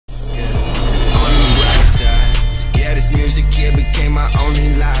ain't my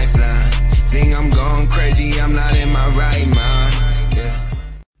only lifeline. Think I'm going crazy, I'm not in my right mind. Yeah.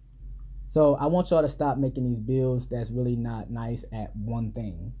 So I want y'all to stop making these builds that's really not nice at one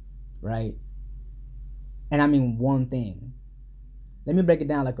thing, right? And I mean one thing. Let me break it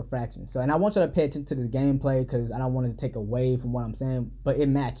down like a fraction. So, and I want y'all to pay attention to this gameplay because I don't want it to take away from what I'm saying, but it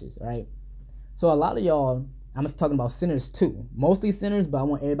matches, right? So a lot of y'all, I'm just talking about centers too. Mostly centers, but I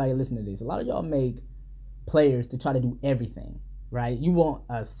want everybody to listen to this. A lot of y'all make players to try to do everything, right? You want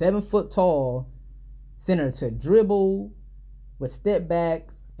a 7-foot tall center to dribble with step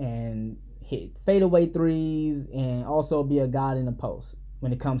backs and hit fadeaway threes and also be a god in the post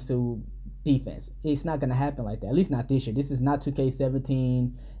when it comes to defense. It's not going to happen like that, at least not this year. This is not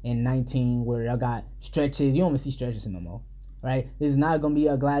 2K17 and 19 where y'all got stretches. You don't even see stretches no more, right? This is not going to be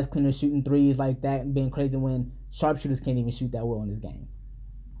a glass cleaner shooting threes like that and being crazy when sharpshooters can't even shoot that well in this game,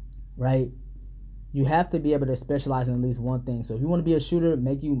 right? You have to be able to specialize in at least one thing. So if you want to be a shooter,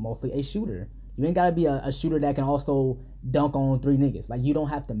 make you mostly a shooter. You ain't got to be a shooter that can also dunk on 3 niggas. Like, you don't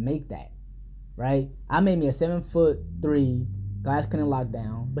have to make that, right? I made me a 7'3" glass cutting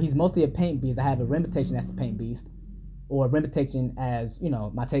lockdown, but he's mostly a paint beast. I have a rim protection as the paint beast, or rim protection as, you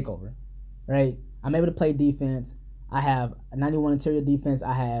know, my takeover, right? I'm able to play defense. I have a 91 interior defense.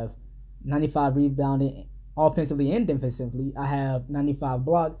 I have 95 rebounding offensively and defensively. I have 95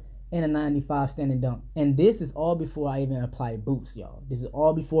 block and a 95 standing dunk. And this is all before I even apply boost, y'all. This is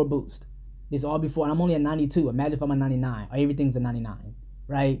all before boost. This is all before, and I'm only a 92. Imagine if I'm a 99, or everything's a 99,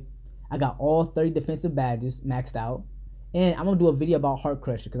 right? I got all 30 defensive badges maxed out. And I'm going to do a video about Heart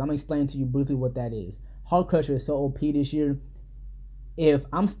Crusher because I'm going to explain to you briefly what that is. Heart Crusher is so OP this year. If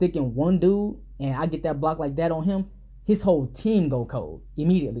I'm sticking one dude and I get that block like that on him, his whole team go cold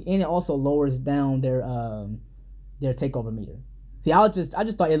immediately. And it also lowers down their takeover meter. See, I just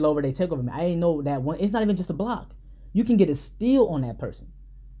thought it lowered their takeover meter. I didn't know that one. It's not even just a block. You can get a steal on that person.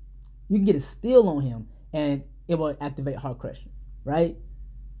 You can get a steal on him and it will activate Heart Crusher, right?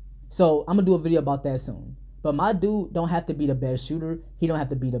 So I'm going to do a video about that soon. But my dude don't have to be the best shooter. He don't have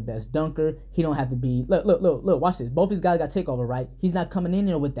to be the best dunker. He don't have to be... Look, watch this. Both these guys got takeover, right? He's not coming in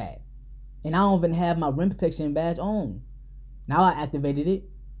there with that. And I don't even have my rim protection badge on. Now I activated it.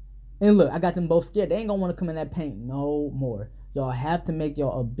 And look, I got them both scared. They ain't gonna want to come in that paint no more. Y'all have to make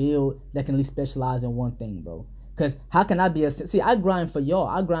y'all a build that can at least specialize in one thing, bro. Because how can I be a... See, I grind for y'all.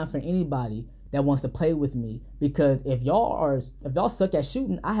 I grind for anybody that wants to play with me, because if y'all suck at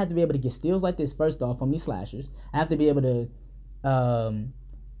shooting, I have to be able to get steals like this first off from these slashers. I have to be able to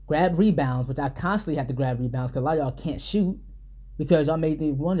grab rebounds, which I constantly have to grab rebounds because a lot of y'all can't shoot because y'all made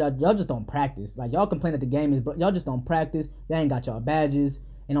these one y'all just don't practice. Like, y'all complain that the game is, y'all just don't practice. They ain't got y'all badges,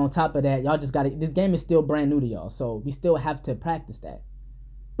 and on top of that, y'all just got this game is still brand new to y'all, so we still have to practice that.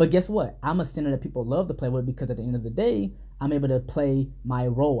 But guess what? I'm a center that people love to play with because at the end of the day, I'm able to play my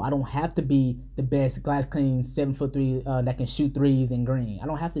role. I don't have to be the best glass clean 7'3" that can shoot threes in green. I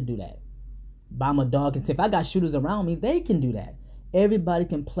don't have to do that. But I'm a dog, and if I got shooters around me, they can do that. Everybody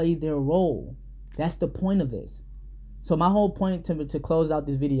can play their role. That's the point of this. So my whole point to close out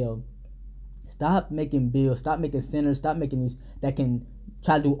this video, stop making builds, stop making centers, stop making these that can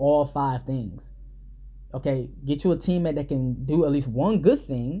try to do all 5 things. Okay, get you a teammate that can do at least one good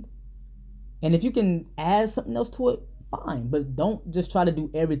thing. And if you can add something else to it, fine. But don't just try to do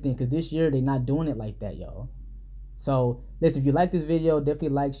everything, because this year they're not doing it like that, y'all. So, listen, if you like this video, definitely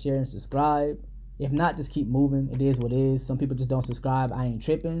like, share, and subscribe. If not, just keep moving. It is what it is. Some people just don't subscribe. I ain't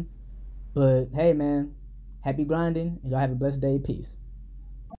tripping. But, hey, man, happy grinding, and y'all have a blessed day. Peace.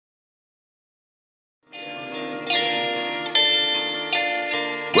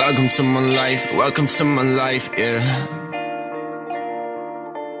 Welcome to my life, yeah.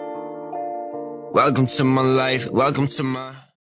 Welcome to my life, welcome to my...